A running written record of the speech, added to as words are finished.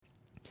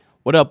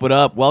What up, what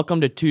up? Welcome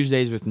to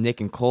Tuesdays with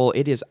Nick and Cole.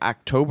 It is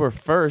October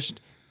 1st.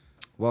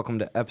 Welcome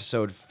to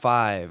episode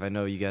 5. I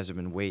know you guys have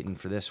been waiting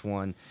for this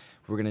one.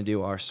 We're going to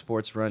do our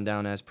sports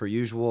rundown as per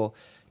usual,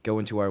 go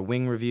into our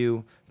wing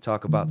review,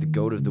 talk about the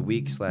GOAT of the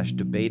week /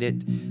 debate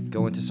it,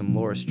 go into some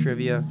Loris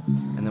trivia,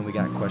 and then we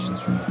got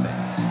questions from the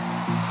fans.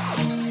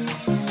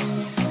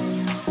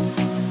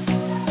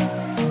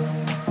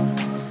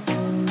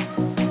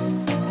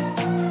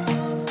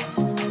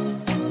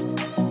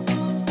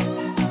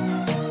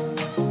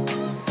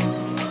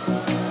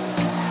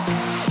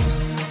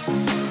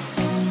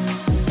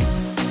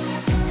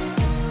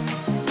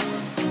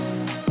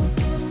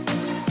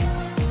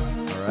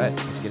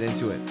 Let's get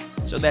into it.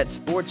 So that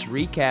sports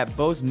recap,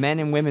 both men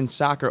and women's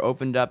soccer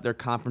opened up their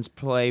conference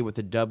play with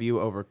a W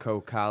over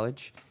Coe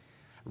College.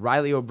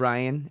 Riley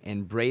O'Brien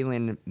and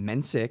Braylon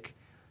Mensick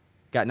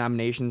got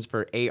nominations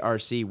for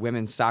ARC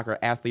Women's Soccer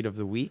Athlete of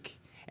the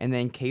Week. And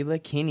then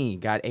Kayla Kinney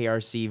got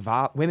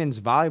ARC Women's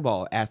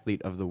Volleyball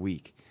Athlete of the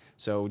Week.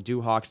 So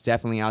Dewhawks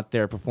definitely out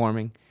there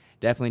performing,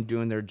 definitely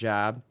doing their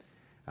job.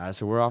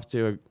 So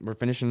we're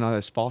finishing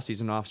this fall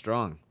season off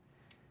strong.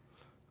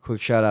 Quick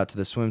shout out to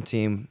the swim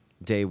team.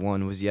 Day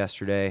 1 was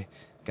yesterday.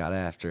 Got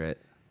after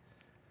it.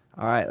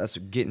 All right, let's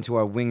get into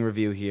our wing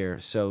review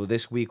here. So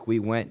this week we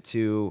went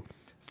to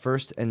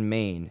First and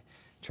Main,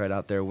 tried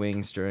out their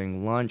wings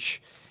during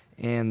lunch,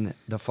 and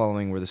the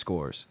following were the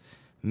scores.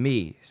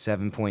 Me,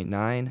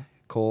 7.9.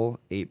 Cole,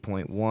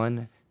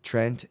 8.1.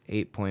 Trent,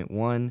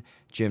 8.1.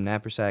 Jim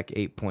Nappersack,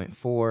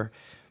 8.4.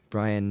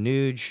 Brian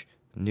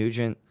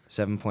Nugent,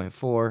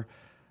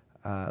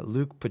 7.4.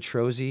 Luke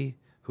Petrozzi,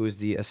 who is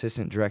the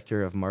Assistant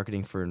Director of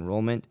Marketing for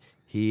Enrollment,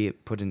 he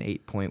put an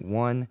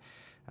 8.1.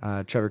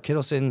 Trevor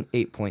Kittleson,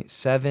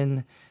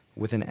 8.7,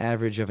 with an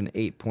average of an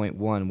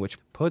 8.1, which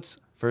puts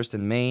First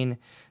and Main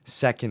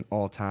second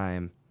all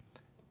time,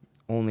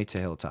 only to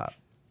Hilltop.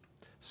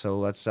 So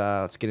let's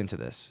get into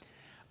this.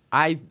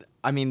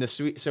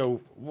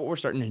 So what we're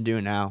starting to do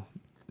now,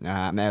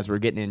 as we're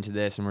getting into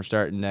this and we're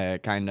starting to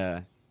kind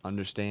of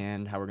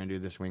understand how we're going to do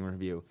this wing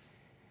review,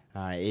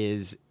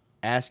 is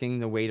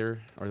asking the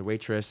waiter or the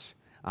waitress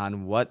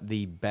on what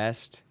the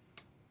best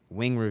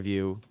wing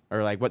review,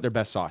 or like what their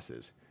best sauce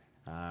is.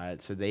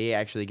 So they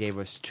actually gave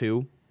us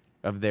 2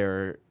 of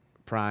their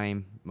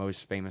prime,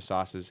 most famous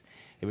sauces.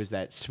 It was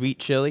that sweet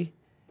chili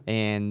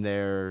and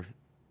their...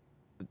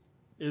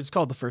 It's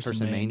called the First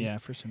and Main. Yeah,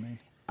 First and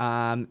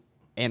Main.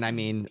 And I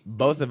mean,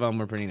 both of them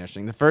were pretty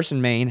interesting. The First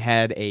and Main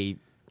had a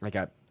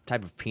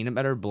type of peanut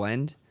butter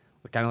blend,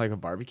 kind of like a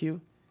barbecue.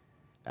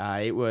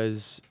 It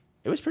was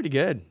pretty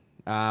good.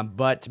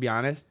 But to be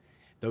honest,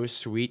 those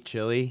sweet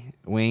chili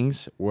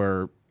wings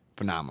were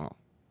phenomenal.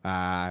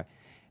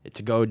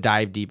 To go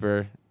dive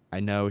deeper,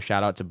 I know,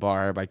 shout out to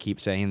Barb. I keep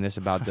saying this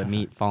about the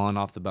meat falling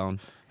off the bone.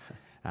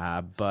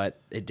 But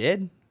it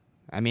did.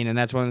 I mean, and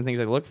that's one of the things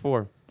I look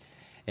for.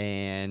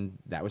 And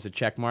that was a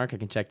check mark. I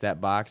can check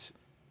that box.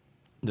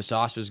 The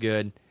sauce was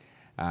good.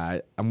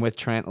 I'm with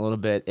Trent a little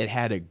bit. It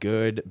had a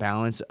good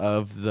balance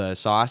of the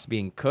sauce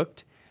being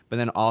cooked, but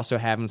then also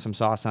having some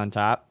sauce on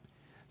top.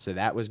 So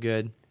that was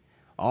good.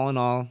 All in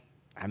all,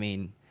 I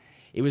mean,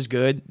 it was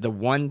good. The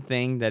one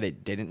thing that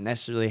it didn't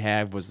necessarily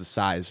have was the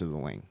size of the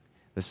wing.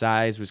 The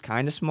size was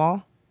kind of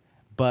small,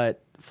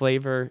 but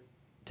flavor,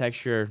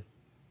 texture,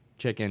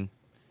 chicken,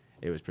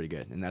 it was pretty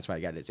good. And that's why I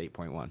got its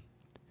 8.1.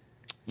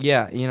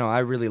 Yeah, I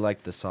really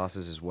liked the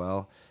sauces as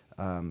well.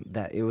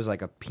 That it was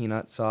like a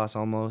peanut sauce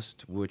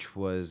almost, which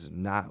was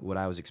not what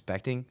I was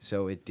expecting.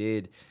 So it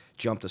did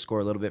jump the score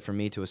a little bit for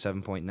me to a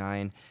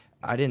 7.9.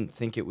 I didn't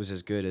think it was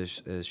as good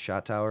as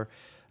Shot Tower.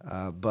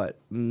 But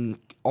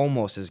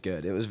almost as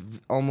good. It was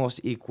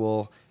almost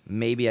equal.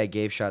 Maybe I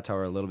gave Shot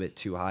Tower a little bit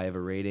too high of a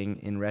rating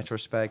in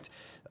retrospect.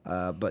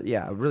 But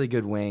yeah, a really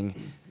good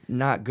wing.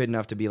 Not good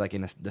enough to be like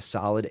in the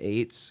solid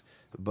 8s,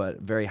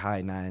 but very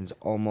high 9s,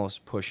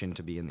 almost pushing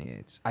to be in the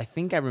 8s. I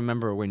think I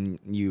remember when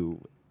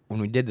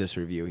we did this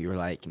review, you were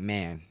like,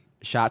 man,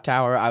 Shot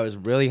Tower, I was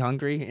really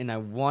hungry, and I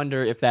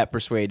wonder if that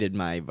persuaded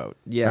my vote.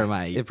 Yeah,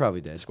 or it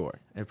probably did. Score.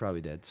 It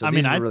probably did. So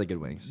these were really good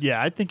wings.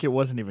 Yeah, I think it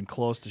wasn't even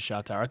close to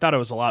Shot Tower. I thought it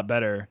was a lot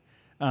better.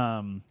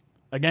 Again,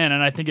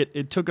 and I think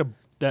it took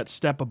that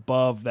step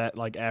above that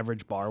like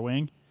average bar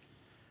wing.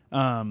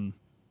 I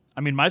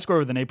mean, my score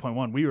with an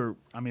 8.1,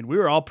 we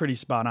were all pretty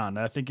spot on.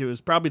 I think it was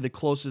probably the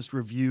closest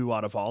review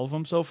out of all of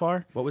them so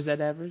far. What was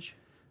that average?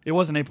 It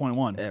was an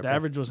 8.1. Yeah, the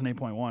average was an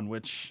 8.1,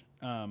 which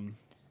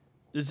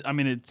it's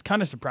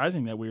kind of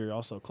surprising that we were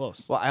all so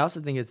close. Well, I also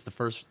think it's the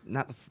first,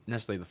 not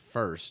necessarily the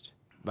first,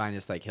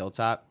 minus like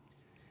Hilltop,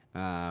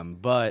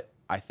 but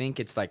I think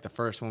it's like the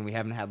first one we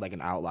haven't had like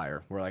an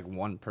outlier where like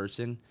one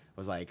person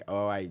was like,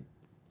 oh, I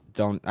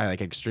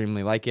like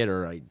extremely like it,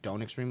 or I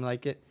don't extremely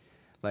like it.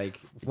 Like,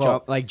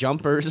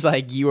 jumpers,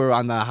 like you were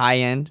on the high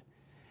end,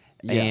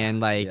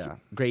 and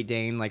Great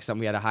Dane, like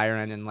we had a higher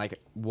end, and like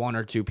 1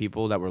 or 2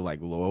 people that were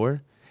like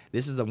lower.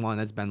 This is the one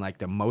that's been like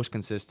the most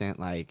consistent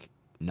like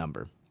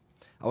number.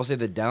 I will say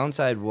the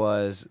downside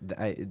was,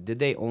 did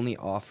they only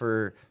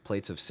offer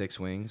plates of 6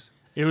 wings?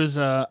 It was,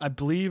 I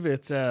believe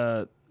it's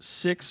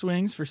 6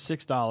 wings for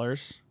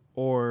 $6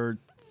 or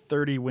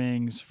 30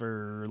 wings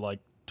for like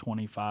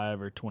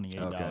 $25 or $28.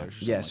 Okay. Or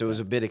Yeah, so it was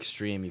like a bit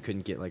extreme. You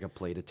couldn't get like a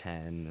plate of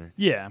 10 or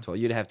yeah. 12.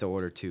 You'd have to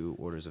order 2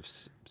 orders of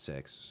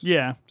 6.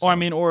 Yeah. So-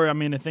 Or I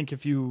mean, I think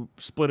if you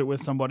split it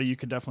with somebody, you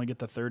could definitely get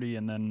the 30,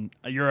 and then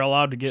you're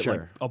allowed to get like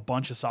Sure. a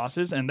bunch of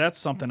sauces, and that's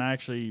something I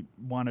actually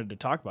wanted to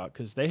talk about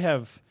because they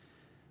have.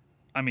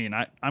 I mean,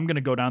 I'm going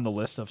to go down the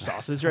list of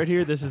sauces right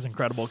here. This is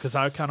incredible because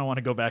I kind of want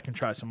to go back and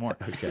try some more.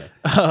 Okay.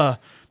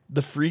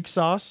 The Freak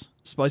sauce,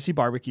 spicy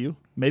barbecue,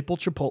 maple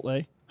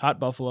chipotle, hot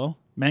buffalo,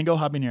 mango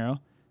habanero,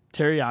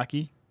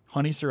 teriyaki,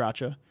 honey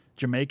sriracha,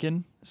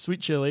 Jamaican, sweet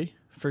chili,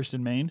 first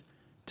in Maine,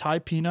 Thai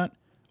peanut,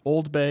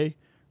 Old Bay,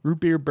 root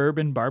beer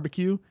bourbon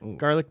barbecue, Ooh.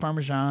 garlic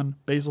parmesan,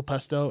 basil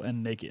pesto,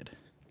 and naked.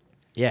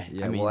 Yeah,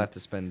 Yeah, I mean, we'll have to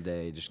spend a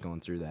day just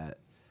going through that.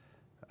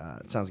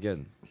 It sounds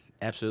good.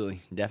 absolutely,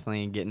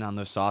 definitely getting on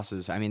those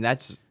sauces. I mean,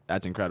 that's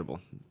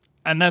incredible.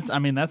 And that's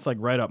like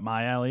right up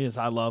my alley. Is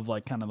I love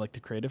like kind of like the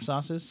creative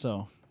sauces.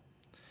 So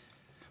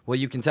Well,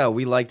 you can tell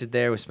we liked it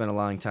there. We spent a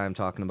long time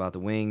talking about the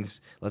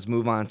wings. Let's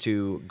move on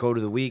to Go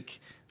to the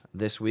Week.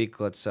 This week,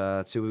 let's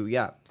see what we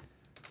got.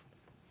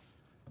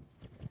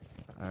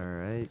 All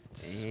right.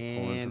 Pulling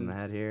from And- the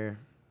hat here.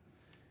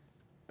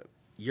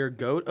 Your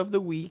goat of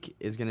the week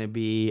is going to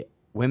be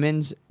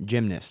women's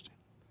gymnast.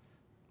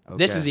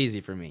 This is Okay.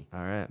 easy for me. All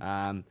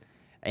right.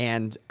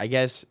 And I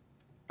guess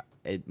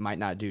it might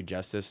not do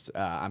justice.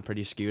 I'm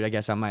pretty skewed, I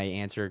guess, on my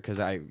answer because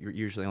I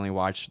usually only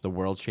watch the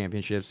World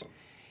Championships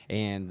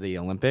and the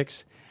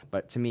Olympics.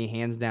 But to me,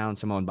 hands down,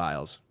 Simone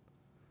Biles.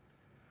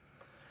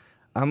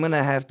 I'm going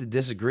to have to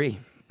disagree.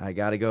 I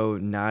got to go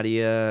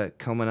Nadia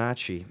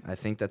Comaneci. I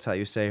think that's how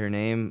you say her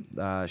name.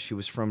 She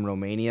was from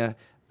Romania.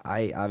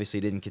 I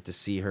obviously didn't get to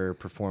see her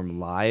perform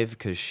live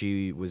because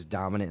she was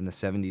dominant in the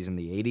 70s and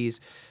the 80s.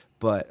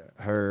 But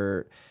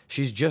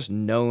she's just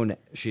known,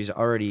 she's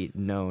already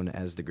known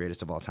as the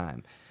greatest of all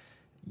time.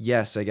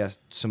 Yes, I guess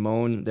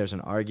Simone, there's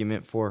an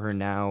argument for her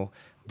now.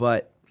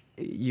 But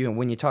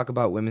when you talk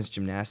about women's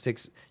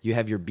gymnastics, you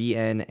have your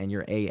BN and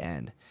your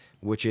AN,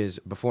 which is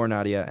before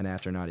Nadia and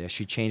after Nadia.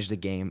 She changed the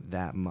game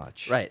that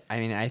much. Right. I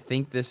mean, I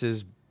think this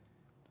is.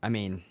 I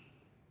mean,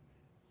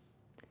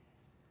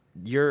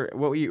 your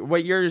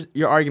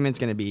argument's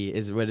going to be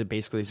is what it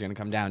basically is going to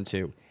come down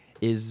to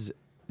is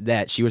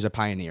that she was a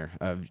pioneer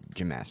of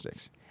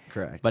gymnastics.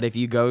 Correct. But if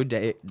you go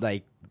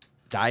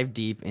dive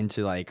deep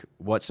into like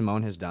what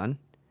Simone has done,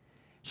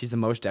 she's the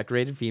most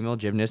decorated female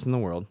gymnast in the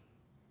world,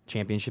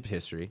 championship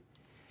history.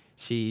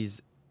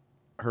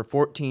 Her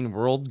 14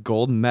 world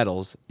gold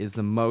medals is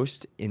the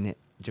most in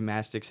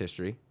gymnastics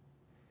history.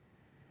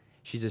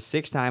 She's a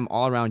 6-time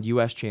all-around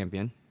U.S.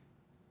 champion.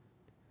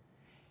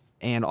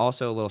 And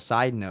also a little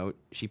side note,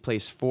 she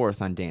placed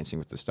 4th on Dancing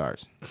with the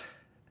Stars.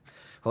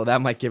 Well, that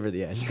might give her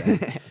the edge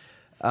then.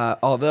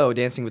 Although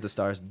Dancing with the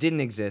Stars didn't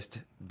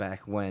exist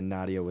back when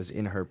Nadia was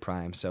in her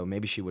prime, so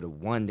maybe she would have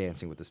won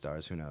Dancing with the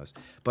Stars, who knows.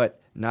 But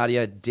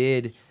Nadia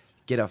did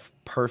get a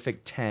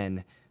perfect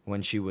 10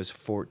 when she was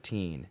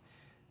 14.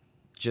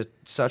 Just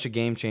such a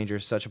game changer,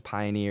 such a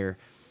pioneer.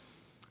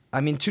 I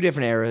mean, 2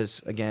 different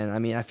eras. Again, I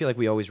mean, I feel like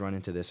we always run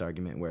into this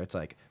argument where it's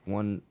like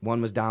one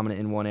was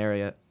dominant in one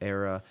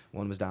era,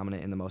 one was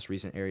dominant in the most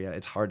recent era.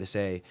 It's hard to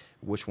say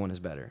which one is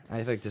better. I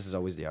feel like this is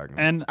always the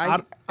argument. And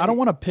I I don't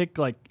want to pick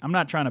I'm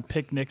not trying to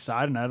pick Nick's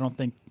side, and I don't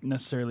think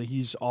necessarily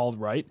he's all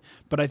right.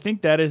 But I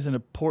think that is an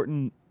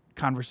important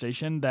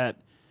conversation that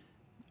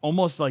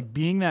almost like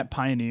being that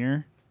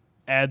pioneer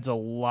adds a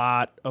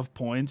lot of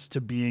points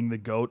to being the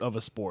GOAT of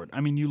a sport.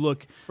 I mean, you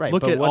look Right,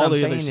 look but at what all I'm the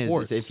saying other is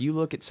sports. if you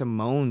look at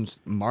Simone's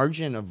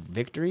margin of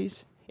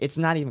victories, it's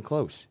not even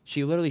close.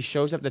 She literally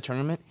shows up at the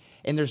tournament,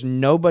 and there's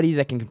nobody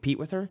that can compete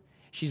with her.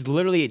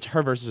 It's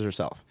her versus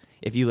herself.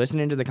 If you listen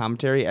into the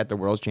commentary at the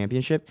World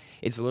Championship,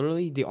 it's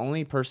literally the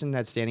only person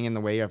that's standing in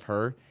the way of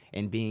her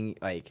and being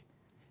like,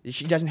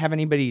 she doesn't have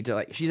anybody to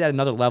like. She's at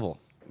another level.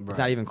 It's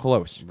not Right. even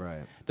close.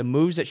 Right. The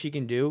moves that she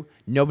can do,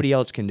 nobody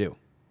else can do.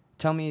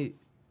 Tell me,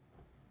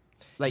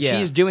 like Yeah,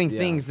 she's doing yeah.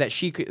 things that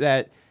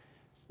that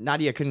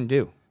Nadia couldn't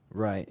do.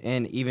 Right,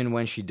 and even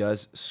when she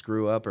does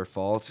screw up or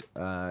fault,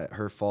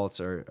 her faults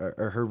or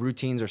her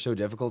routines are so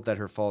difficult that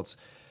her faults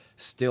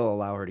still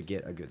allow her to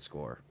get a good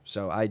score.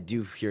 So I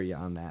do hear you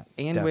on that.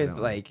 And definitely. with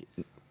like,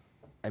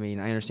 I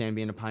mean, I understand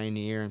being a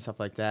pioneer and stuff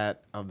like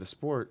that of the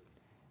sport.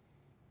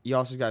 You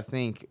also got to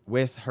think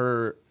with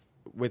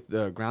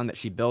the ground that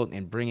she built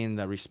and bringing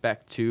the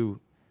respect to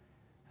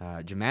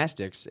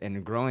gymnastics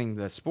and growing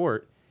the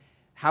sport.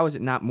 How is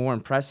it not more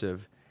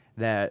impressive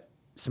that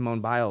Simone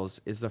Biles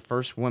is the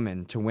first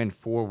woman to win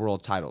 4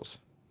 world titles,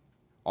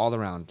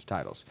 all-around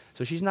titles?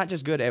 So she's not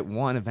just good at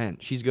one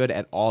event; she's good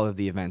at all of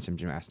the events in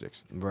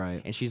gymnastics.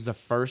 Right. And she's the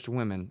first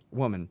woman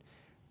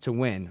to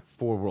win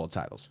 4 world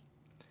titles.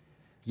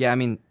 Yeah, I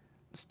mean,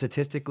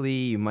 statistically,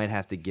 you might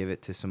have to give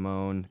it to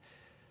Simone,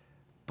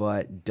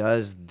 but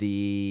does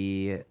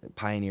the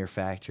pioneer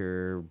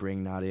factor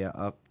bring Nadia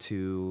up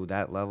to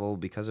that level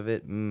because of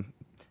it?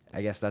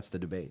 I guess that's the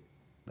debate.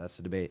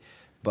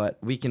 But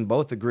we can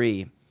both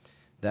agree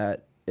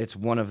that it's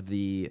one of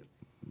the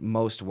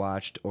most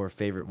watched or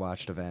favorite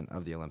watched event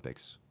of the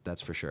Olympics.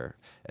 That's for sure.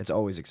 It's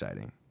always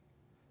exciting.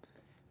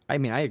 I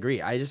mean, I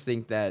agree. I just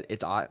think that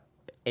it's odd,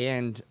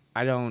 and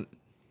I don't.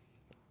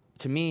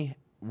 To me,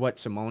 what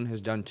Simone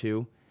has done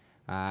too,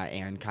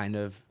 and kind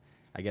of,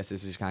 I guess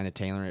this is kind of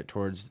tailoring it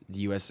towards the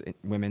U.S.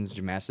 women's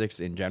gymnastics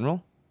in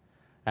general,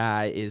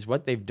 is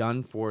what they've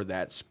done for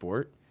that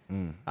sport.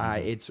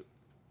 It's,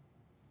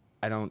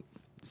 I don't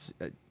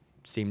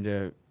seem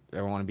to, I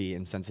don't want to be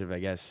insensitive, I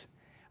guess,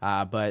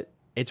 but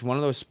it's one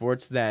of those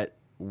sports that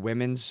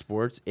women's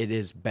sports, it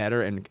is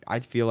better and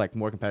I feel like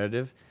more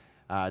competitive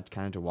kind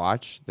of to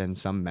watch than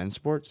some men's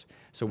sports.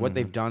 So what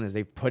they've done is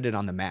they've put it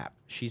on the map.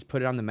 She's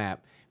put it on the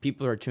map.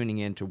 People are tuning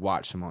in to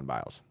watch Simone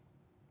Biles.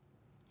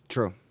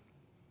 True.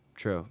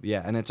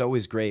 Yeah, and it's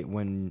always great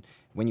when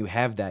you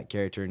have that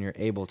character and you're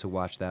able to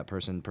watch that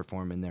person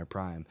perform in their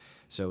prime.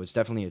 So it's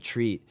definitely a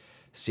treat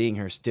seeing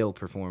her still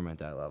perform at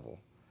that level,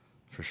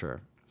 for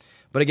sure.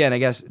 But again, I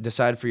guess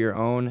decide for your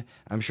own.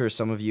 I'm sure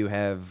some of you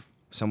have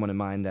someone in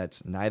mind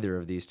that's neither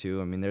of these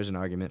two. I mean, there's an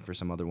argument for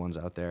some other ones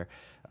out there,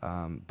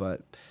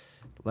 but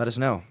let us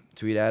know.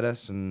 Tweet at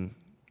us, and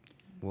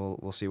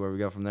we'll see where we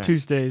go from there.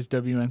 Tuesdays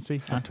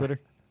WNC on Twitter.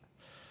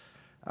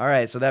 All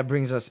right, so that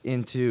brings us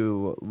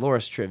into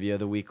Loris Trivia,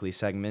 the weekly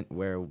segment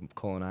where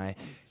Cole and I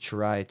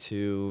try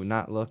to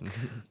not look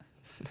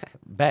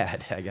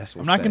bad, I guess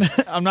we'll say.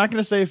 I'm not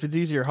gonna say if it's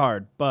easy or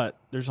hard, but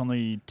there's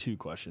only 2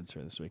 questions for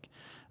this week.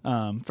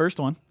 First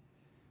one: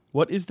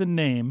 what is the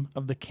name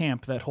of the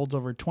camp that holds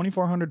over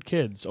 2,400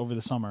 kids over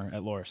the summer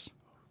at Loris?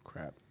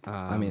 Crap.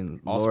 I mean,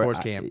 all sports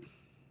camp.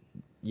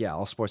 Yeah,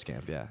 all sports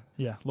camp, yeah.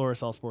 Yeah,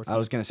 Loris All Sports Camp. I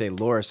was going to say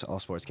Loris All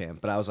Sports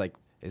Camp, but I was like,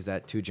 is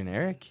that too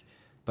generic?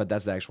 But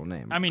that's the actual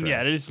name. I mean, correct?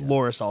 yeah, it is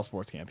Loris All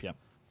Sports Camp, yeah.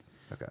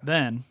 Okay,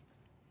 Then,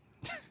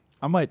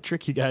 I might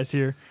trick you guys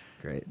here.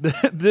 great.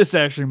 This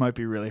actually might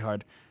be really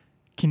hard.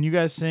 Can you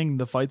guys sing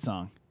the fight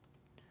song?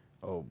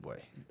 Oh,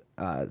 boy.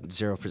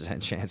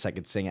 0% chance I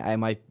could sing it. I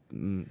might.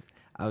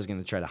 I was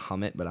going to try to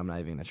hum it, but I'm not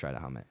even going to try to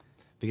hum it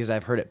because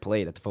I've heard it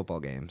played at the football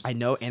games. I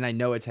know, and I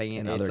know it's hanging.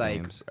 In It's other like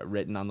games.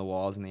 written on the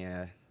walls in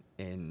the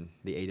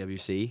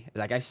AWC.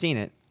 Like I've seen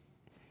it.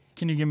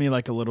 Can you give me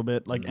like a little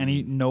bit, like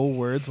no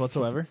words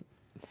whatsoever?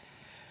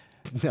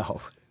 No.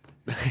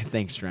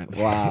 Thanks, Trent.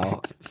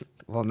 Wow.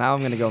 Well, now I'm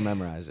going to go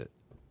memorize it.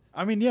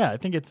 I mean, yeah, I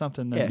think it's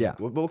something that Yeah.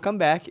 We'll come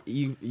back.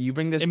 You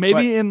bring this. it may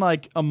be in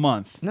like a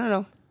month.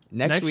 No.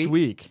 Next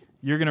week.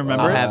 You're gonna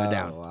remember I'll it? have it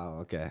down. Wow,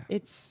 okay.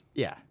 It's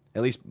yeah.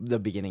 At least the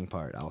beginning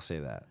part, I'll say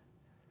that.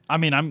 I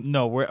mean,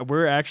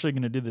 we're actually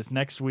gonna do this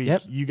next week.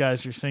 Yep. You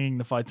guys are singing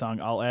the fight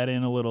song. I'll add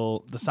in the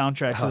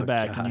soundtrack to Oh, the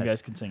back, and you God.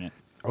 guys can sing it.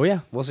 Oh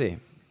yeah. We'll see.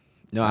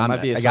 No, It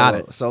might be a I got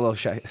it. solo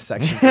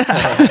section.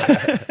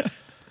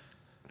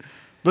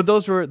 But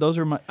those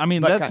were my. I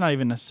mean, But that's not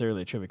even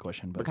necessarily a trivia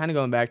question, But but kind of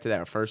going back to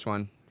that first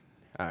one,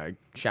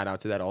 shout out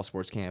to that all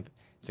sports camp.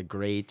 It's a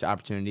great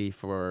opportunity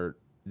for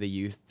the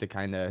youth to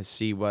kind of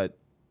see what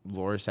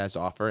Loris has to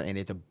offer, and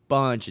it's a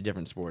bunch of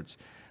different sports.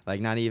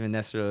 Like not even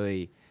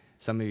necessarily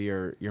some of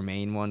your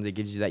main ones. It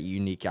gives you that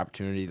unique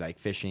opportunity, like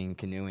fishing,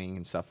 canoeing,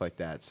 and stuff like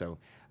that. So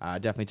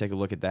definitely take a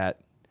look at that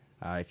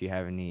if you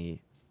have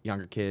any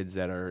younger kids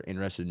that are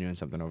interested in doing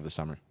something over the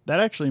summer.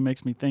 that actually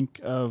makes me think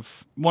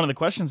of one of the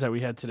questions that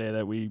we had today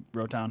that we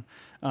wrote down.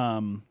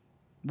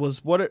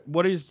 Was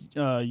what is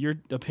your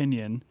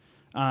opinion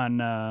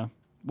on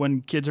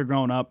when kids are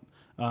growing up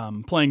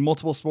playing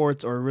multiple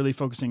sports or really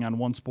focusing on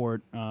one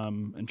sport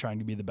and trying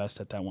to be the best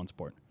at that one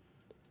sport?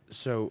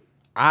 So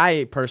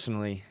I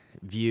personally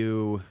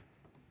view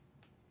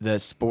the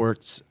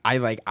sports.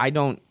 I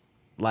don't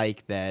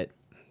like that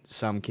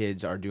some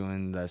kids are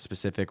doing the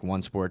specific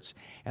one sports,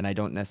 and I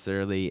don't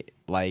necessarily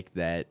like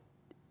that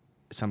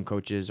some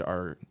coaches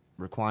are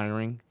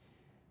requiring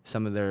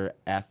some of their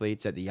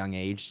athletes at the young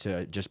age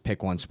to just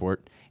pick one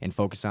sport and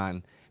focus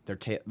on. They're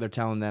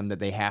telling them that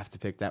they have to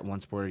pick that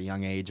one sport at a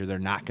young age, or they're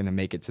not going to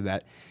make it to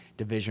that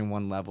Division I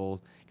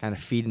level. Kind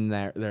of feeding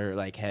their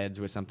like heads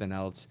with something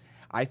else.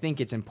 I think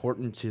it's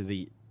important to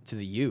the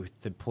youth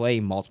to play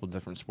multiple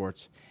different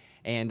sports,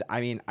 and I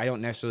mean I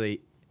don't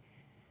necessarily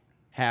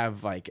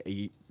have like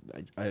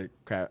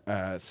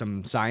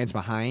some science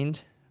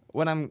behind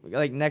what I'm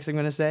like next I'm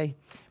going to say,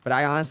 but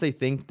I honestly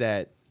think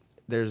that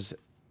there's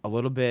a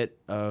little bit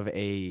of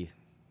a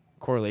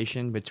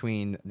correlation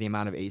between the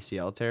amount of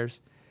ACL tears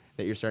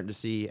that you're starting to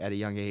see at a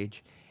young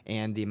age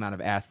and the amount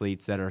of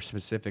athletes that are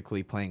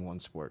specifically playing one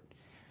sport.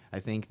 I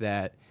think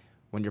that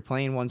when you're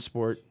playing one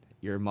sport,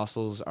 your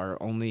muscles are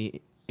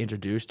only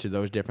introduced to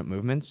those different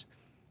movements,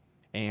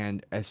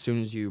 and as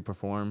soon as you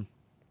perform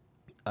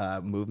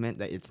a movement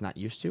that it's not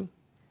used to,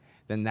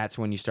 then that's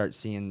when you start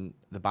seeing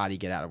the body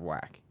get out of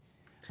whack.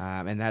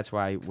 And that's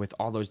why with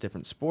all those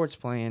different sports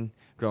playing,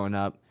 growing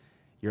up,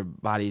 your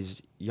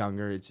body's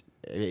younger.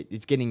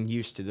 It's getting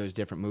used to those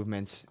different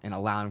movements and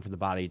allowing for the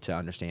body to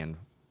understand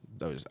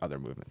those other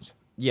movements.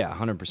 Yeah,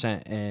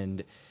 100%.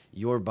 And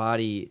your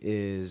body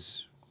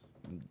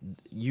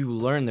you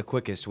learn the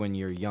quickest when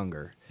you're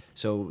younger.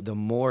 So the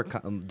more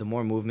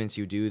movements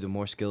you do, the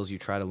more skills you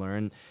try to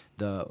learn,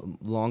 the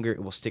longer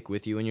it will stick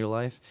with you in your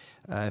life.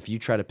 If you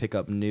try to pick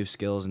up new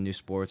skills and new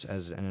sports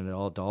as an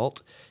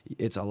adult,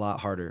 it's a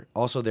lot harder.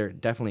 Also, there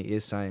definitely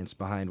is science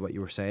behind what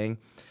you were saying.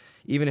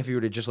 Even if you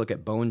were to just look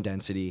at bone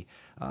density,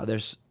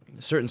 there's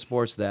certain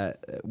sports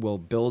that will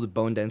build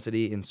bone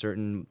density in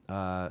certain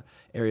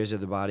areas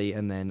of the body,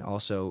 and then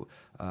also,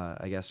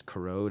 I guess,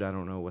 corrode. I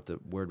don't know what the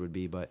word would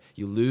be, but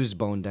you lose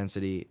bone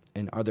density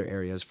in other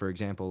areas. For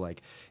example,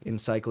 like in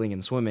cycling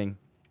and swimming,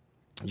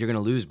 you're going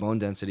to lose bone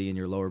density in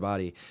your lower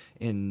body.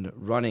 In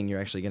running, you're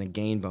actually going to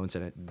gain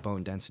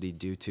bone density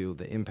due to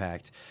the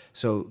impact.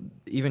 So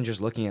even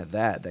just looking at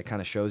that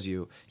kind of shows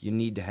you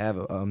need to have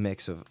a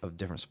mix of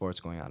different sports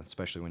going on,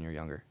 especially when you're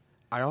younger.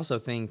 I also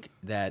think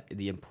that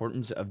the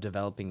importance of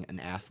developing an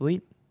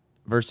athlete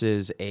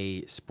versus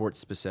a sport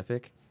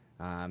specific,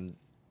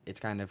 it's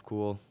kind of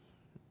cool.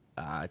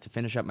 To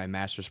finish up my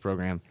master's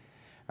program,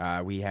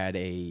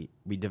 we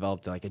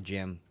developed like a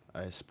gym,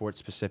 a sports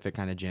specific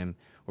kind of gym,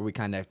 where we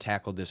kind of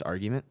tackled this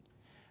argument,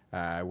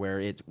 where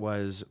it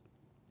was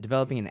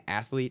developing an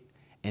athlete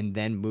and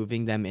then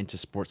moving them into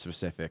sports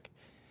specific.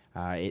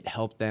 It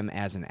helped them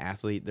as an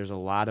athlete. There's a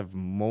lot of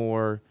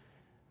more.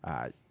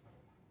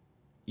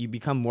 You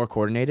become more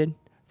coordinated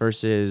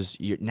versus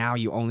now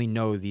you only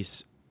know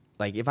these.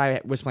 Like if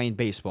I was playing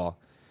baseball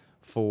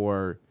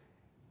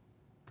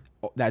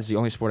that's the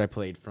only sport I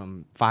played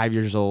from 5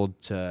 years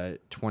old to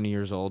 20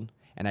 years old,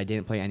 and I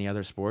didn't play any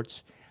other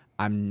sports,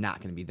 I'm not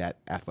going to be that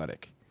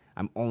athletic.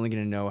 I'm only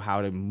going to know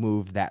how to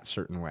move that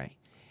certain way.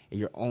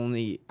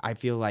 I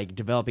feel like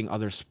developing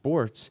other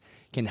sports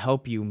can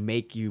help you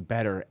make you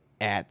better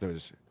at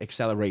those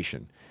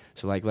acceleration.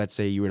 So like, let's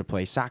say you were to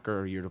play soccer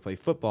or you were to play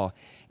football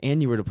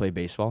and you were to play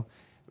baseball,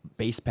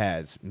 base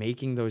paths,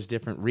 making those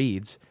different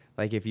reads.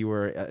 Like if you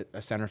were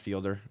a center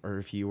fielder or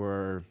if you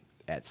were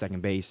at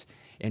second base,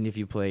 and if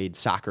you played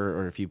soccer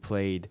or if you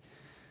played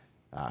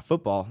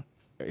football,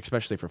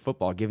 especially for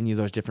football, giving you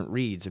those different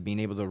reads of being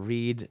able to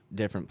read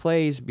different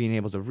plays, being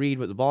able to read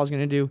what the ball is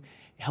going to do,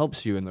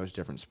 helps you in those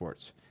different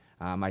sports.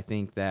 I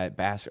think that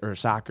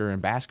soccer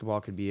and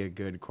basketball could be a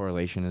good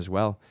correlation as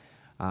well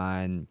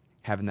on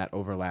having that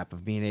overlap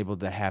of being able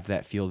to have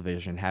that field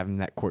vision, having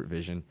that court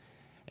vision,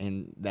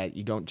 and that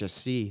you don't just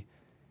see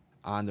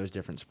on those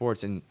different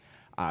sports. And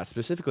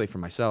specifically for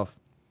myself,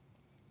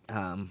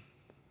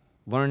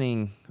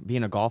 learning,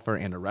 being a golfer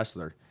and a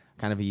wrestler,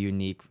 kind of a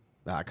unique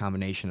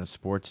combination of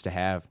sports to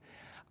have.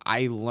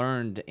 I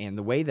learned, and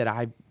the way that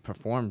I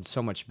performed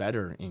so much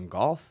better in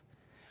golf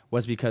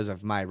was because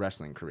of my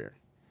wrestling career.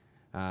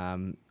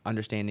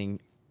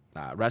 Understanding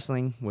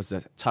wrestling was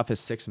the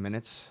toughest 6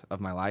 minutes of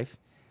my life,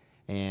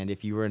 and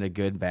if you were in a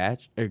good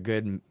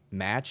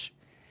match,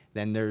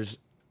 then there's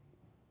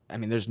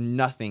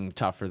nothing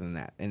tougher than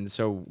that. And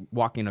so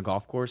walking a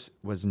golf course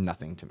was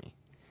nothing to me.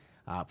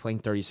 Playing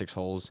 36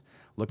 holes,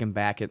 looking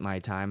back at my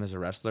time as a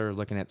wrestler,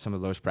 looking at some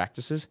of those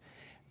practices,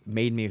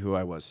 made me who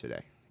I was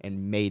today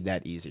and made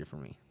that easier for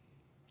me.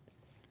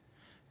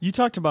 You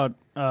talked about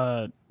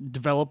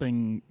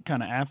developing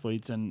kind of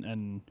athletes,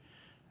 and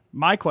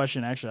my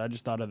question, actually, I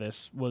just thought of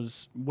this,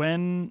 was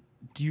when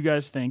do you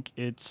guys think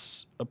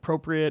it's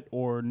appropriate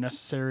or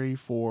necessary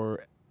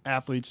for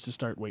athletes to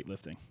start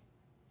weightlifting?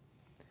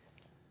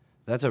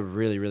 That's a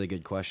really, really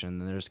good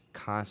question. And there's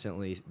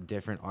constantly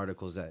different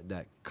articles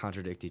that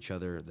contradict each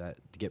other that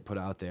get put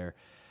out there.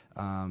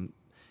 And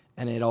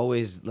it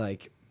always,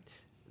 like,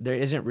 there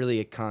isn't really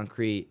a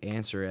concrete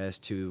answer as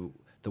to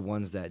the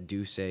ones that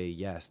do say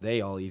yes.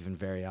 They all even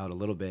vary out a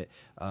little bit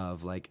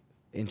of, like,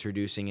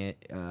 introducing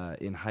it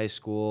in high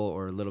school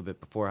or a little bit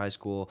before high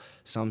school.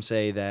 Some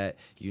say that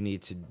you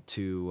need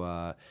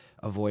to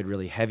avoid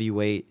really heavy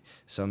weight.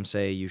 Some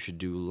say you should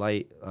do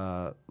light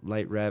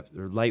reps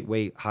or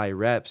lightweight high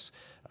reps.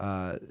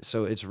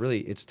 So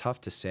it's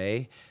tough to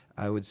say.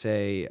 I would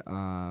say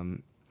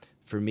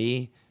for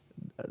me,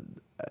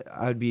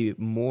 I would be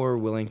more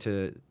willing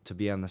to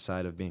be on the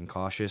side of being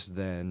cautious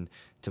than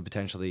to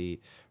potentially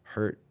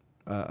hurt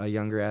a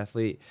younger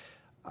athlete.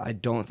 I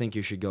don't think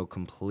you should go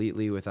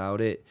completely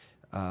without it.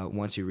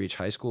 Once you reach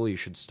high school, you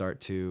should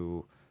start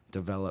to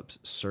develop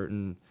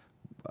certain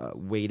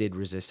weighted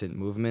resistant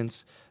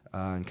movements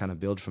and kind of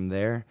build from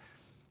there.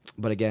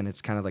 But again,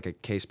 it's kind of like a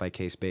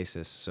case-by-case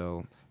basis,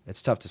 so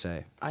it's tough to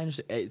say. I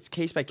understand. It's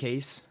case by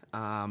case,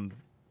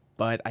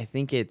 but I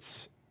think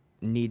it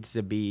needs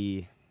to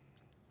be,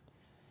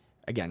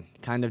 again,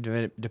 kind of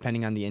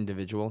depending on the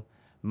individual.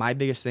 My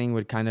biggest thing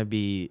would kind of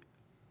be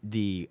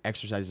the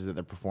exercises that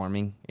they're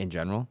performing in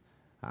general.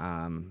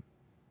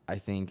 I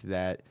think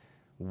that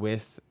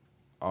with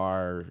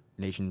our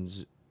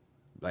nation's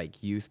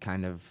youth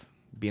kind of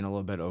being a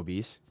little bit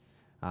obese,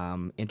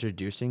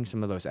 introducing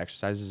some of those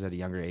exercises at a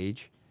younger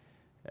age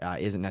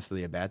isn't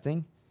necessarily a bad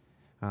thing.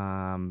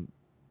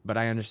 But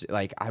I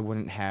understand, I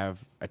wouldn't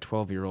have a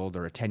 12-year-old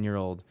or a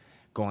 10-year-old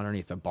go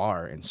underneath a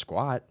bar and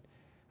squat,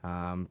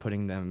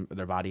 putting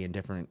their body in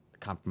different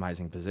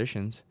compromising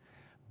positions.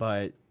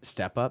 But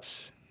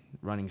step-ups,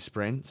 running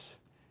sprints,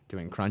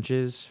 doing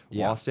crunches,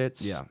 wall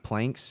sits,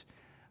 planks,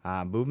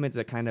 movements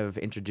that kind of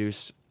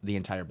introduce the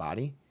entire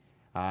body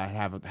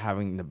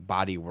having the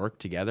body work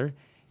together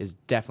is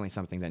definitely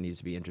something that needs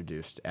to be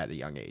introduced at a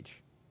young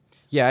age.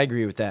 Yeah, I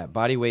agree with that.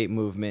 Body weight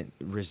movement,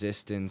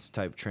 resistance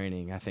type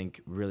training, I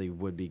think really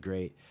would be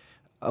great.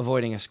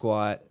 Avoiding a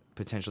squat,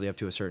 potentially up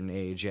to a certain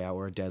age,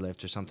 or a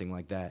deadlift or something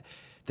like that.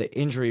 The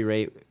injury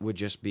rate would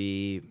just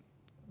be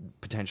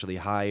potentially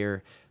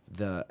higher.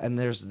 And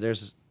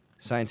there's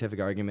scientific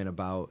argument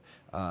about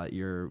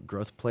your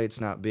growth plates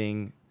not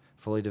being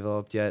fully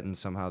developed yet, and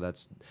somehow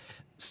that's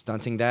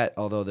stunting that,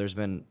 although there's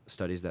been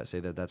studies that say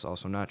that that's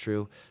also not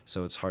true,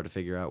 so it's hard to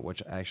figure out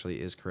which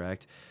actually is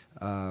correct.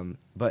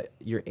 But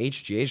your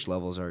HGH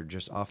levels are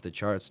just off the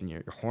charts, and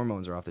your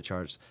hormones are off the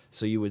charts,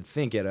 so you would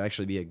think it'd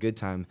actually be a good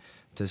time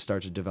to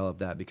start to develop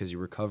that because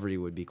your recovery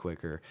would be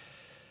quicker.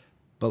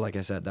 But like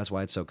I said, that's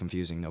why it's so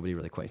confusing. Nobody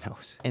really quite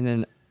knows. And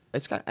then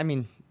it's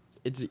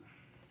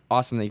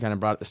awesome that you kind of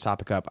brought this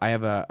topic up. I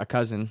have a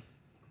cousin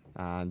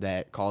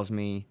that calls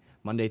me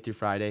Monday through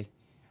Friday,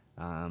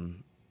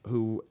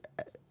 who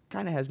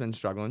kind of has been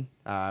struggling,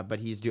 but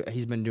he's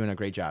been doing a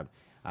great job.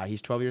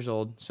 He's 12 years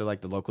old, so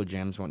like the local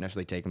gyms won't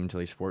necessarily take him until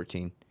he's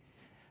 14.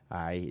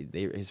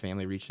 His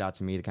family reached out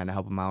to me to kind of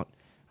help him out,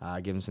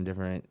 give him some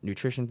different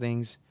nutrition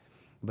things,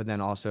 but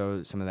then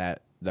also some of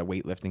the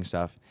weightlifting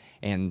stuff.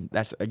 And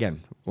that's,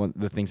 again, one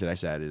of the things that I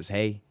said is,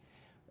 hey,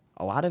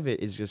 a lot of it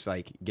is just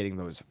like getting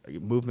those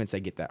movements that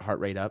get that heart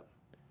rate up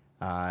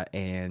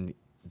and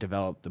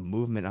develop the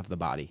movement of the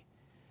body.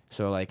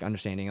 So like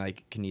understanding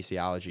like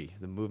kinesiology,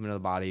 the movement of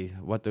the body,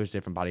 what those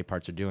different body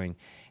parts are doing,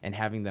 and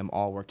having them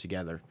all work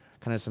together.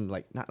 Kind of some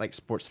like, not like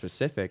sports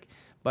specific,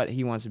 but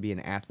he wants to be an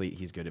athlete.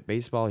 He's good at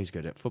baseball. He's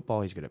good at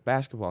football. He's good at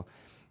basketball.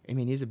 I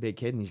mean, he's a big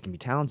kid and he's going to be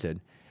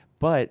talented,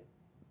 but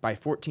by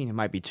 14, it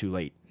might be too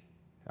late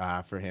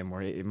for him,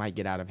 where it might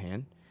get out of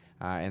hand.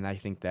 And I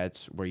think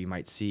that's where you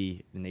might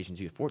see the nation's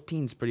youth.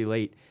 14 is pretty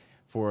late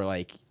for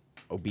like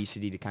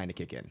obesity to kind of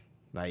kick in.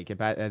 Like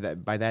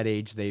by that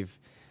age, they've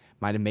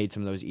might have made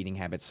some of those eating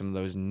habits, some of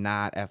those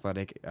not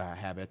athletic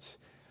habits,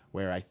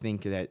 where I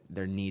think that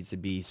there needs to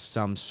be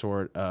some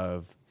sort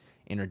of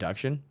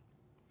introduction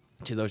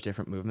to those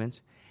different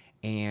movements.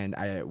 And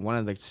one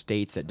of the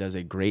states that does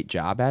a great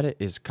job at it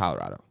is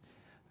Colorado.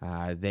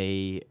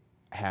 They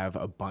have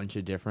a bunch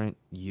of different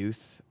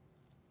youth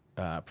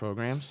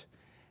programs,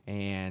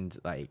 and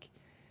like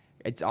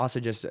it's also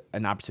just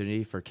an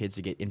opportunity for kids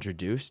to get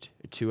introduced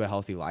to a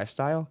healthy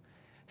lifestyle.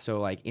 So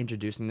like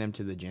introducing them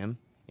to the gym,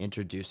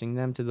 introducing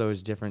them to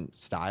those different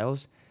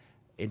styles,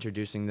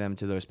 introducing them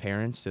to those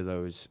parents, to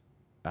those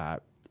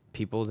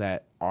people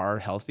that are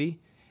healthy,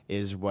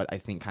 is what I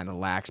think kind of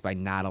lacks by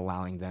not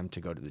allowing them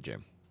to go to the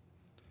gym.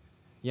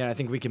 Yeah, I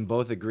think we can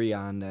both agree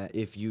on that.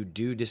 If you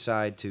do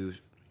decide to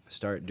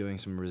start doing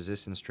some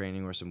resistance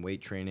training or some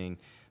weight training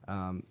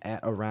at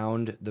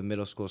around the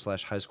middle school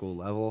 / high school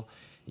level,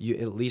 you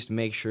at least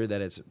make sure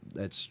that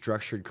it's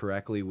structured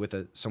correctly with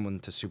someone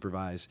to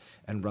supervise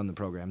and run the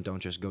program. Don't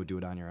just go do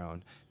it on your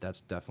own.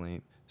 That's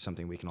definitely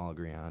something we can all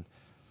agree on.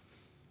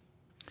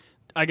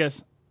 I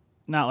guess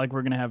not like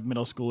we're going to have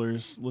middle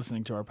schoolers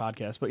listening to our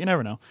podcast, but you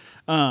never know.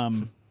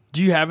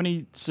 Do you have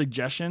any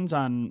suggestions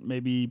on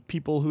maybe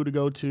people who to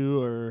go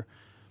to, or,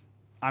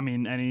 I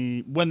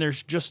mean, when they're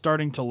just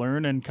starting to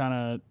learn and kind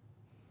of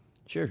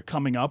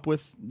coming up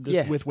with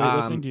with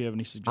weightlifting? Do you have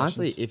any suggestions?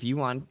 Honestly, if you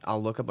want,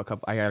 I'll look up a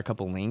couple. I got a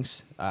couple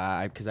links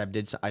because I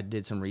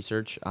did some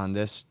research on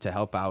this to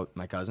help out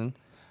my cousin.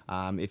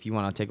 If you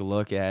want to take a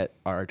look at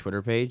our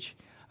Twitter page,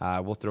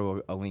 we'll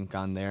throw a link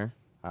on there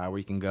where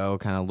you can go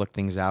kind of look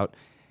things out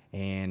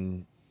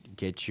and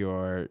get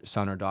your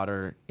son or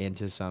daughter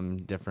into some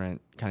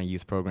different kind of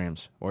youth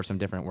programs or some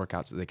different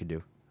workouts that they could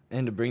do.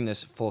 And to bring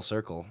this full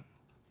circle,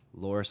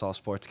 Loris All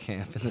Sports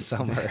Camp in the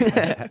summer.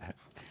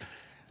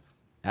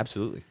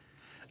 Absolutely.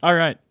 All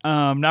right.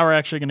 Now we're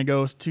actually going to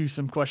go to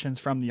some questions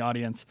from the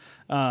audience.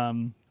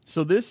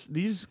 So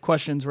these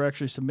questions were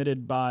actually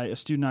submitted by a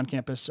student on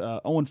campus,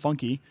 Owen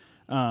Funky.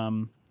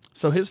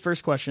 So his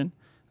first question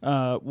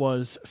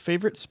was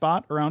favorite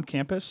spot around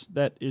campus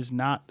that is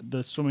not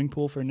the swimming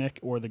pool for Nick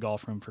or the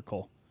golf room for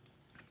Cole.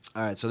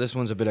 All right, so this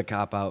one's a bit of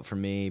cop-out for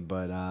me,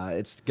 but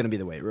it's going to be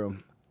the weight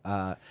room.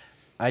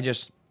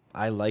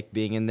 I like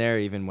being in there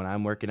even when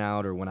I'm working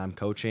out or when I'm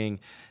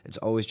coaching. It's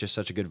always just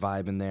such a good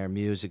vibe in there.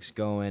 Music's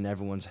going,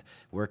 everyone's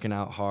working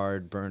out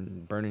hard,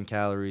 burning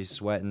calories,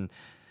 sweating.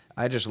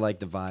 I just like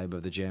the vibe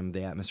of the gym,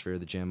 the atmosphere of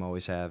the gym,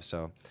 always have.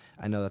 So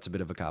I know that's a bit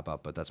of a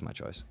cop-out, but that's my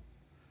choice.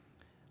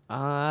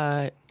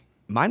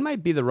 Mine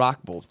might be the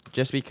Rock Bowl,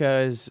 just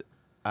because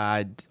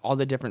all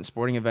the different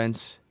sporting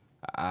events,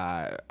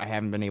 I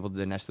haven't been able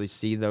to necessarily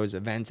see those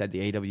events at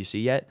the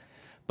AWC yet,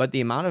 but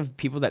the amount of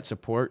people that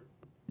support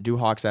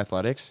Duhawks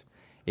athletics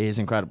is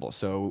incredible.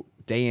 So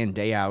day in,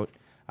 day out,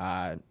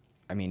 I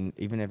mean,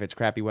 even if it's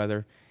crappy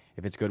weather,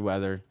 if it's good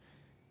weather,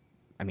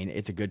 I mean,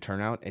 it's a good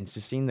turnout. And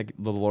just seeing the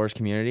Loris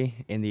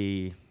community in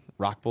the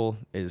Rock Bowl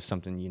is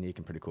something unique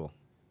and pretty cool.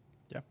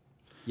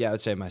 Yeah, I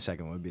would say my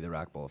second would be the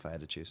Rock Bowl if I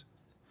had to choose.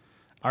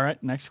 All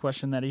right, next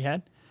question that he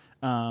had.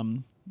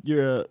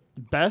 Your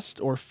best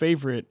or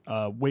favorite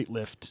weight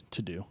lift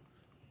to do?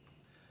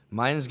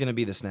 Mine is going to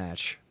be the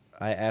snatch.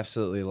 I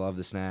absolutely love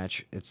the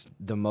snatch. It's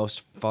the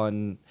most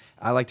fun.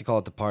 I like to call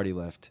it the party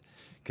lift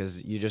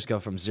because you just go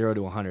from 0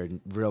 to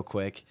 100 real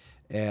quick,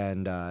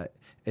 and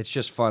it's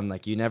just fun.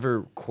 Like, you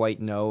never quite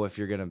know if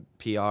you're going to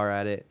PR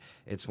at it.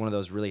 It's one of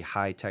those really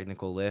high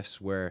technical lifts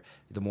where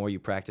the more you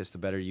practice, the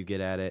better you get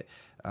at it.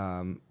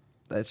 I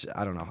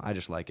don't know. I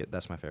just like it.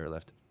 That's my favorite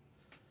lift.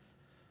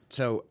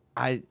 So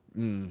I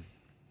kind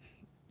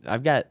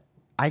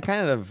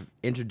of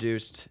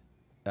introduced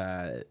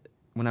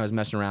when I was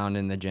messing around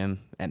in the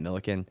gym at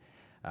Milliken.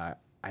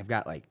 I've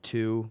got like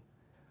 2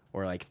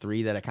 or like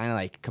 3 that I kind of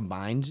like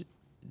combined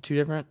 2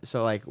 different.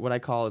 So like what I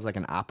call is like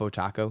an Oppo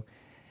taco,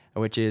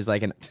 which is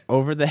like you take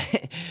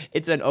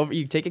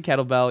a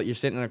kettlebell, you're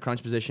sitting in a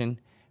crunch position,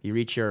 you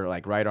reach your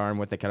like right arm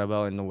with the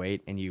kettlebell and the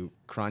weight, and you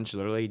crunch.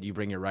 Literally, you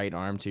bring your right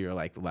arm to your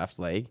like left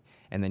leg,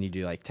 and then you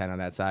do like 10 on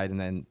that side, and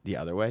then the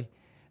other way.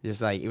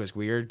 Just like, it was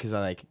weird because I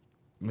like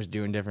was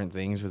doing different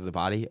things with the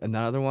body.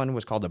 Another one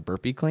was called a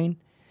burpee clean.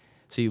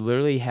 So you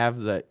literally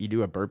you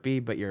do a burpee,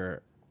 but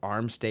your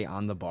arms stay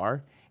on the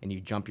bar, and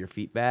you jump your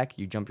feet back.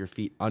 You jump your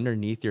feet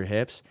underneath your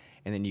hips,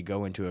 and then you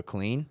go into a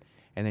clean,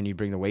 and then you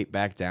bring the weight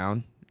back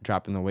down,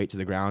 dropping the weight to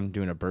the ground,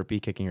 doing a burpee,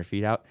 kicking your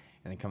feet out,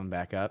 and then coming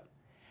back up.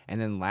 And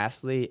then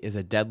lastly is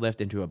a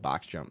deadlift into a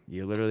box jump.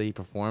 You literally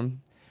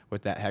perform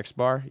with that hex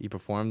bar. You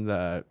perform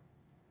the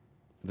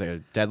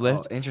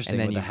deadlift. Oh, interesting. And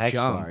then with you the hex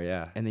jump, bar,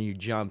 yeah. and then you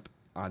jump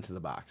onto the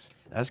box.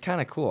 That's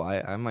kind of cool.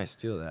 I might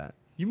steal that.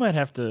 We might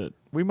have to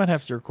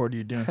record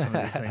you doing some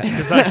of these things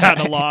because I kind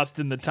of lost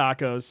in the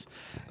tacos.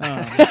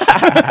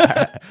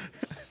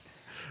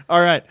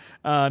 All right.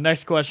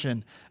 Next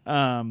question.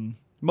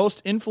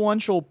 Most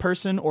influential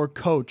person or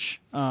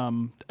coach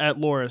at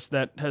Loras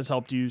that has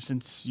helped you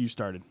since you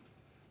started?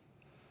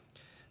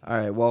 All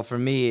right. Well, for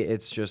me,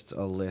 it's just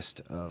a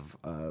list of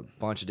a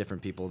bunch of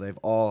different people. They've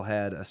all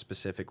had a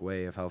specific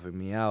way of helping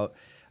me out.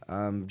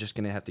 I'm just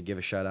going to have to give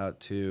a shout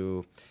out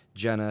to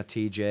Jenna,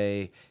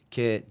 TJ,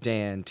 Kit,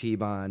 Dan,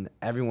 T-Bon,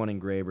 everyone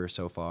in Graber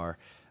so far.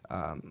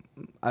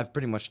 I've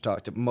pretty much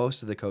talked to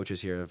most of the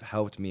coaches here have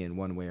helped me in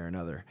one way or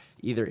another,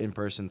 either in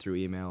person through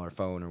email or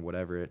phone or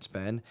whatever it's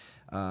been.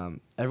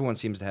 Everyone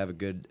seems to have a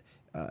good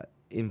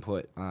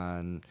input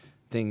on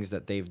things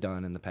that they've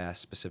done in the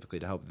past specifically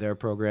to help their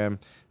program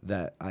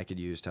that I could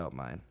use to help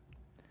mine.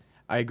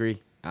 I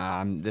agree.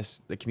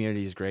 The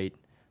community is great.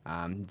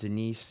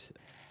 Denise,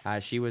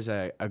 she was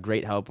a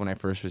great help when I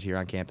first was here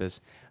on campus.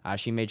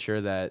 She made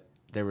sure that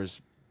there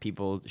was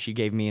people. She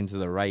gave me into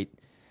the right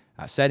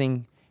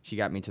setting. She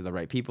got me to the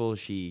right people.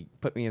 She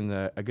put me in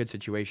a good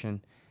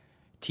situation.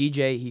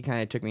 TJ, he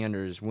kind of took me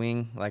under his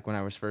wing. Like when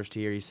I was first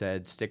here, he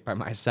said, "Stick by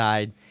my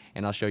side,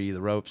 and I'll show you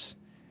the ropes."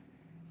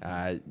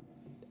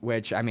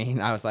 Which, I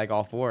mean, I was like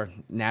all for.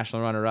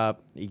 National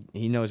runner-up.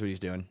 He knows what he's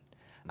doing.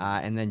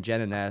 And then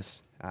Jenna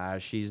Ness,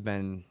 she's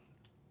been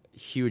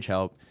huge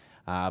help,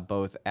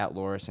 both at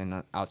Loras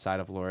and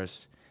outside of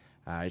Loras.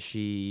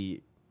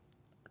 She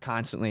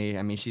constantly,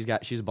 I mean, she's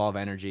a ball of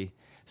energy.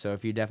 So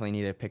if you definitely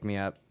need to pick me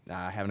up,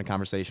 having a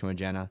conversation with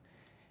Jenna.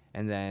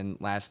 And then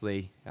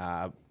lastly,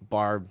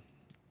 Barb,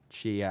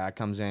 she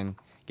comes in,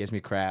 gives me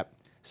crap.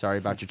 Sorry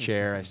about your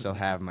chair. I still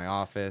have my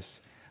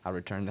office. I'll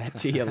return that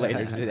to you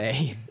later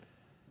today.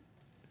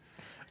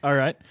 All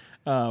right.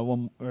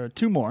 One or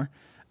 2 more.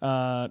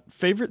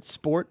 Favorite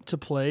sport to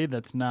play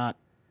that's not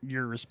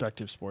your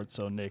respective sport.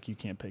 So, Nick, you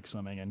can't pick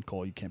swimming, and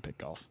Cole, you can't pick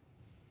golf.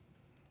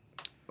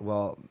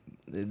 Well,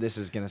 this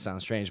is going to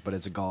sound strange, but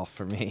it's golf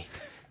for me.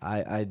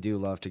 I do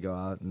love to go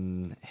out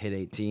and hit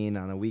 18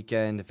 on a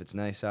weekend if it's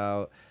nice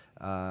out.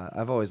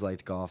 I've always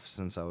liked golf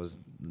since I was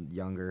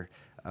younger.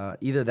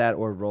 Either that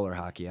or roller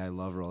hockey. I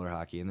love roller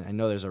hockey. And I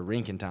know there's a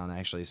rink in town,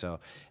 actually, so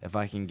if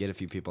I can get a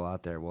few people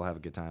out there, we'll have a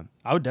good time.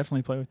 I would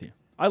definitely play with you.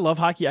 I love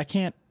hockey.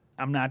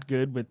 I'm not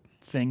good with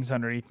things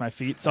underneath my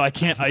feet, so I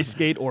can't ice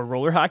skate or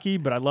roller hockey,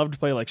 but I love to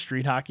play like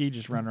street hockey,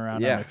 just run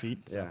around on my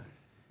feet. So.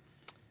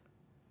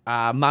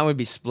 Yeah. Mine would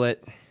be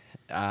split.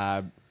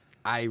 I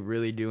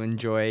really do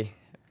enjoy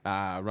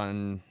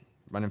running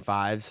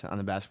 5s on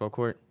the basketball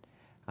court.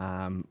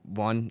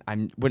 One,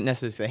 I wouldn't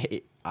necessarily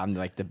say I'm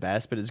like the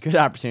best, but it's a good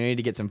opportunity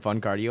to get some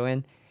fun cardio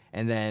in.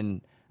 And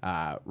then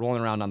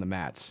rolling around on the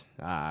mats,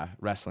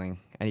 wrestling,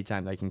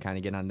 anytime I can kind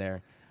of get on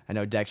there. I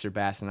know Dexter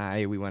Bass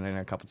and we went in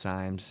a couple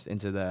times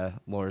into the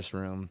Loras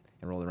room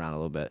and rolled around a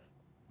little bit.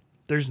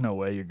 There's no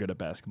way you're good at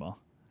basketball.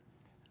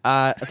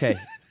 Okay,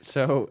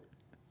 so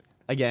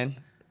again,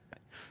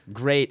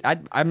 great.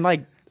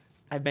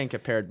 I've been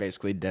compared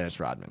basically to Dennis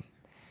Rodman.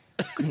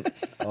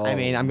 I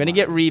mean, I'm gonna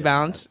get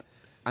rebounds.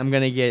 I'm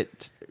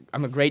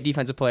a great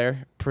defensive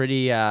player,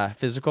 pretty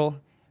physical,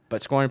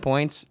 but scoring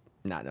points,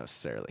 not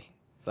necessarily.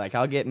 Like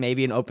I'll get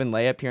maybe an open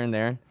layup here and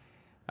there,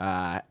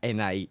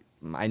 and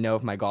I know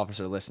if my golfers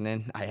are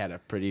listening, I had a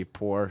pretty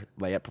poor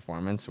layup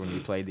performance when we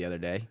played the other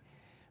day.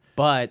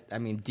 But, I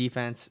mean,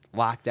 defense,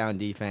 lockdown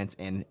defense,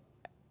 and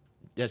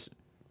just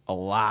a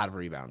lot of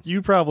rebounds.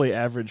 You probably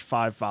average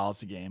 5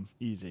 fouls a game,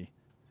 easy.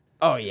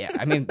 Oh, yeah.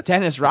 I mean,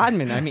 Dennis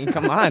Rodman, I mean,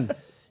 come on.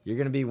 You're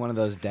gonna be one of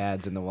those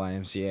dads in the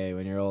YMCA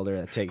when you're older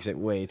that takes it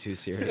way too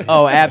serious.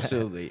 Oh,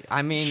 absolutely.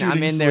 I mean, I'm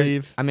Shooting in there.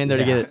 sleeve. I'm in there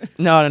to get it.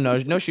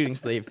 No shooting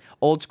sleeve.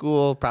 Old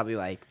school, probably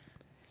like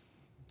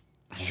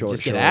Short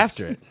just get shorts.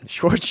 after it.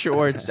 Short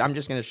shorts. I'm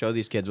just gonna show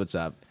these kids what's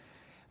up.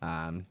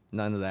 None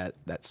of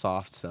that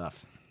soft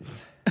stuff.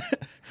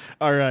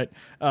 All right.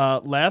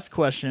 Last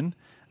question.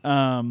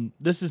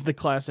 This is the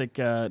classic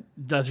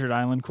desert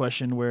island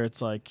question where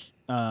it's like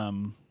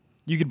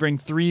you could bring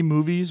 3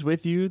 movies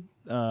with you,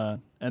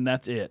 and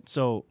that's it.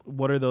 So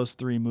what are those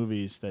 3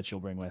 movies that you'll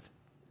bring with?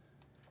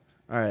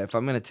 All right, if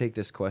I'm going to take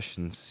this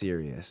question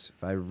serious,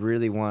 if I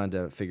really wanted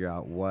to figure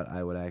out what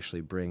I would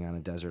actually bring on a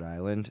desert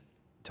island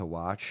to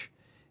watch,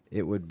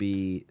 it would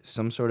be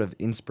some sort of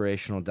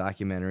inspirational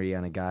documentary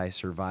on a guy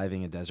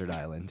surviving a desert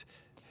island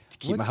to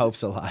keep my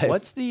hopes alive.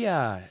 What's the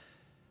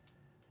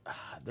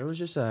there was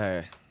just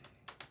a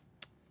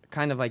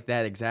kind of like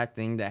that exact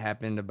thing that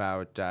happened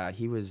about I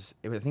think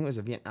it was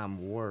a Vietnam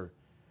War.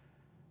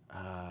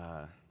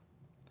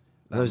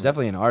 There's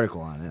definitely an article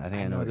on it. I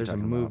think I know what there's you're a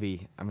talking about.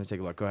 movie. I'm gonna take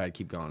a look. Go ahead,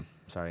 keep going.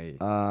 Sorry.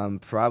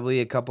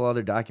 Probably a couple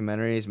other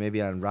documentaries,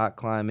 maybe on rock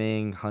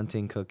climbing,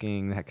 hunting,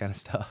 cooking, that kind of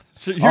stuff.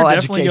 So you're All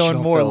definitely going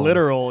educational more films.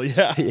 literal.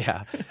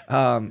 Yeah.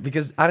 Yeah.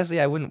 Because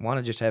honestly, I wouldn't want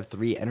to just have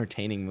 3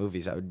 entertaining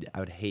movies. I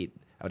would hate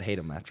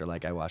them after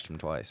like I watched them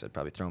twice. I'd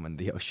probably throw them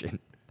into the ocean.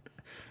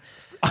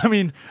 I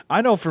mean,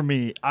 I know for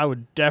me, I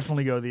would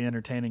definitely go the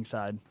entertaining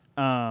side.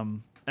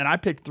 And I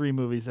picked 3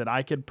 movies that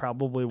I could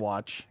probably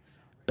watch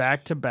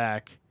back to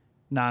back,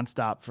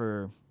 nonstop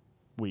for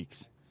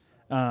weeks.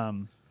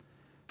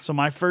 So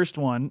my first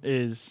one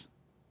is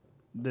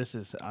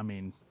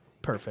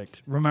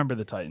perfect. Remember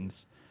the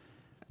Titans.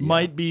 Yeah.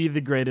 Might be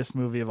the greatest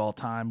movie of all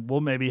time. We'll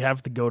maybe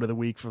have to go to the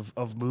week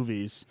of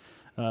movies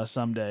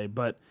someday.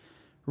 But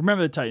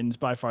Remember the Titans,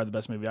 by far the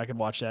best movie. I could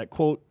watch that.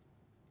 Quote,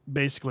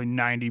 basically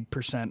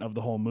 90% of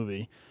the whole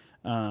movie.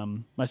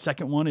 My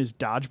second one is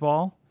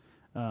Dodgeball.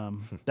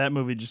 That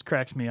movie just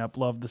cracks me up.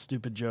 Love the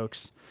stupid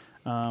jokes.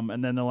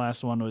 And then the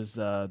last one was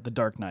The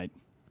Dark Knight.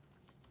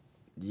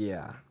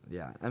 Yeah.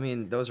 I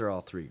mean, those are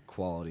all 3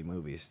 quality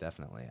movies,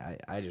 definitely.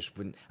 I just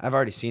wouldn't. I've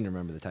already seen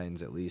Remember the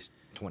Titans at least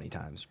 20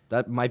 times.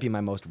 That might be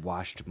my most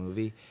watched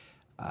movie.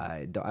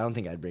 I don't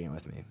think I'd bring it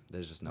with me.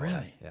 There's just no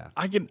way. Yeah.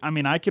 I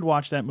could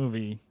watch that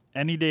movie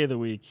any day of the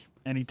week,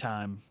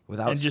 anytime.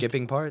 Without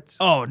skipping parts?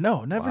 Oh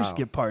no, never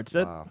skip parts.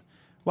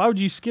 Why would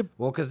you skip?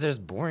 Well, because there's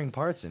boring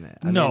parts in it.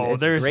 I No, mean,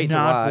 it's there's great to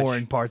not watch.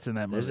 boring parts in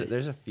that movie.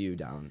 There's a few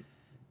down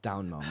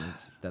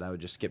moments that I would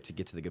just skip to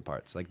get to the good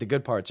parts. Like the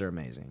good parts are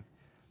amazing.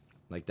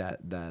 Like that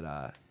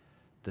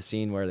the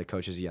scene where the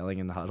coach is yelling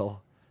in the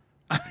huddle.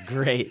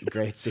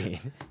 Great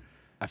scene.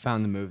 I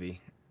found the movie.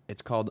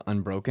 It's called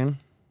Unbroken.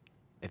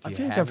 If I you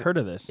feel like I've heard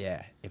of this.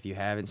 Yeah, if you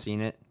haven't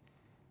seen it,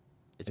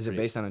 Is it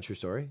based on a true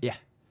story? Yeah.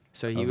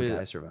 So he Of was a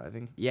guy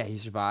surviving? Yeah, he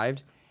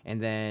survived, and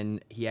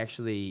then he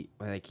actually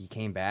he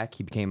came back.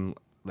 He became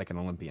like an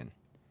Olympian.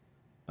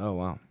 Oh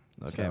wow.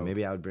 Okay, So-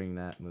 maybe I would bring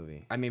that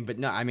movie.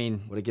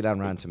 Would it get on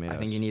Rotten Tomatoes? I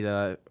think you need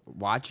to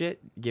watch it,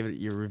 give it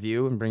your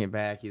review, and bring it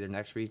back either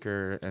next week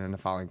or in the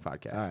following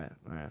podcast.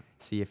 All right.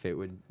 See if it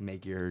would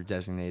make your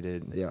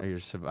designated or your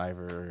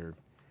survivor or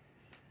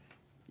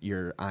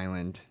your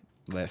island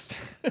list.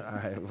 All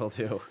right, will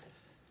do.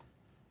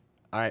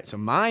 All right, so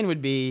mine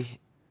would be,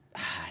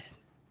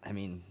 I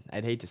mean,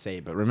 I'd hate to say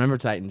it, but Remember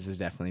Titans is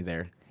definitely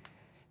there.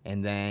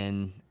 And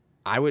then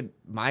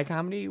my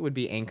comedy would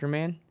be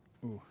Anchorman.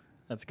 Ooh,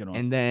 that's a good one.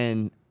 And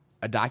then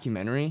a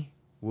documentary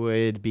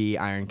would be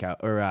Iron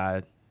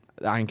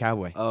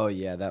Cowboy. Oh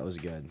yeah, that was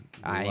good.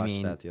 I watched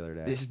mean, that the other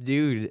day. this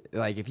dude,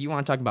 like, if you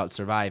want to talk about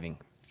surviving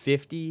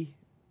 50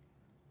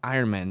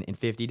 Ironmen in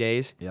 50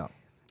 days, Yeah.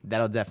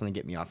 that'll definitely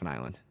get me off an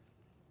island.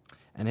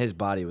 And his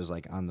body was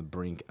like on the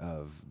brink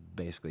of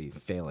basically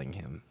failing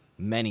him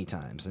many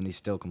times, and he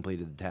still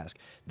completed the task.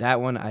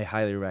 That one I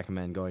highly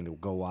recommend going to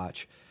go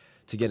watch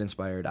to get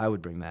inspired. I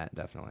would bring that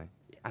definitely.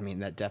 I mean,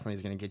 that definitely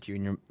is going to get you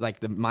in your, like,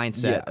 the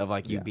mindset Yeah, of,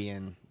 like, you yeah.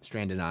 being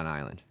stranded on an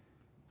island.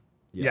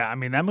 Yeah, I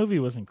mean, that movie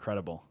was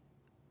incredible.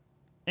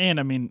 And,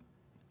 I mean,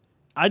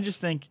 I just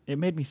think it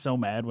made me so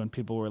mad when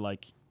people were,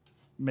 like,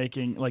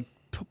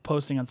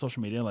 posting on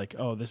social media, like,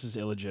 oh, this is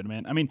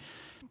illegitimate. I mean,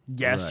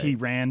 yes, Right. he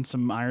ran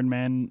some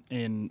Ironman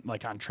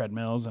on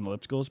treadmills and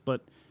ellipticals,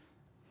 but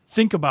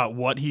think about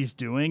what he's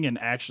doing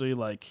and actually,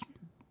 like,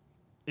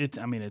 it's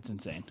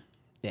insane.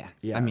 Yeah.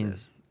 Yeah, I it mean,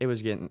 is. it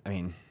was getting, I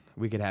mean,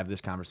 we could have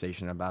this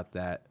conversation about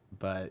that,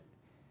 but,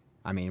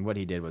 I mean, what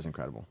he did was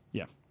incredible.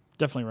 Yeah,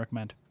 definitely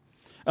recommend.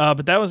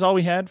 But that was all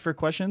we had for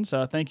questions.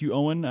 Thank you,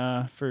 Owen,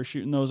 for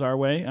shooting those our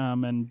way.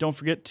 And don't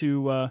forget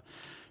to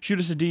shoot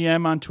us a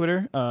DM on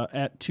Twitter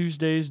at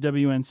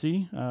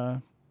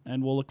TuesdaysWNC,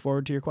 and we'll look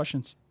forward to your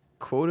questions.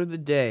 Quote of the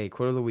day,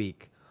 quote of the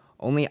week.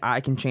 Only I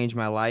can change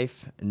my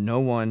life. No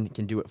one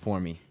can do it for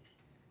me.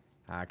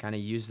 Kind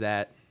of use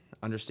that.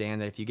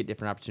 Understand that if you get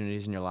different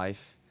opportunities in your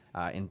life,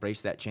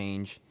 embrace that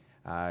change.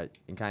 And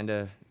kind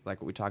of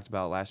like what we talked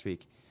about last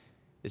week.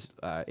 It's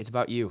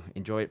about you.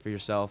 Enjoy it for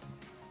yourself.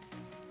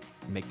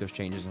 Make those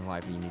changes in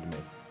life that you need to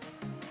make.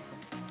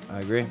 I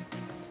agree.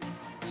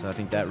 So I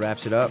think that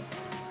wraps it up.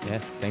 Yeah,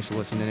 thanks for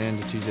listening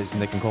in to Tuesdays with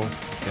Nick and Cole.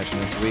 Catch you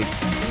next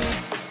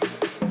week.